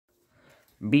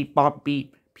Beep bop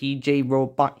beep, PJ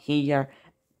Robot here.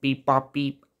 Beep bop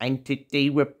beep, and today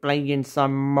we're playing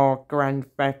some more Grand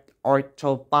Theft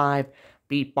Auto 5.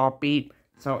 Beep bop beep.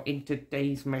 So in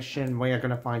today's mission, we are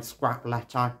gonna find scrap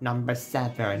letter number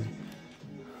 7.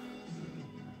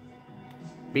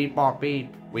 Beep bop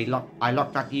beep. I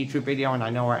looked at the YouTube video and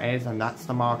I know where it is, and that's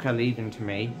the marker leading to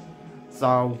me.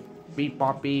 So beep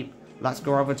bop beep. Let's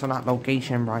go over to that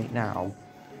location right now.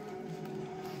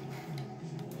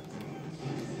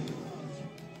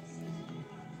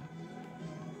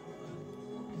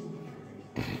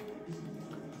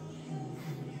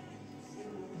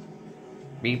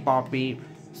 Beep bop beep.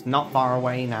 It's not far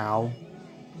away now.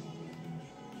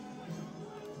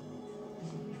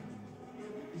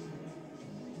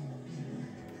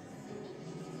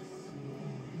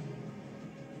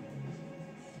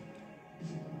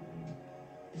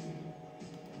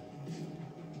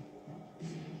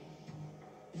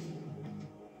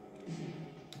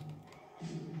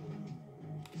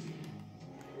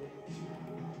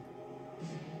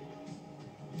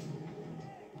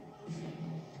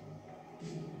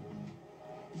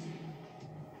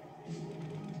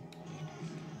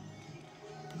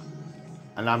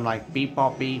 And I'm like, beep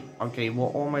bop beep. Okay, we're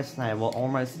almost there. We're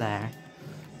almost there.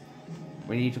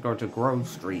 We need to go to Grove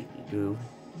Street, dude.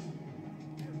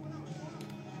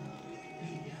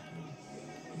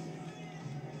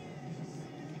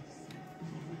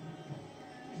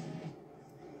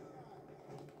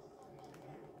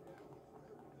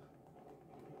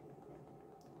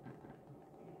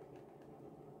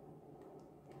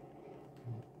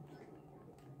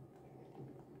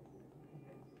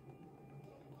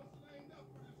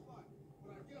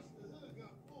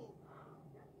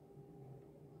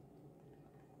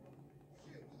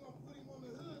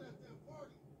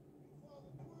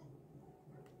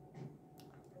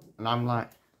 And I'm like,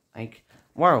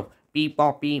 whoa, beep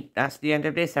bop beep. That's the end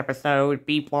of this episode.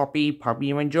 Beep bop beep. Hope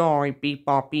you enjoy. Beep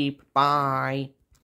bop beep. Bye.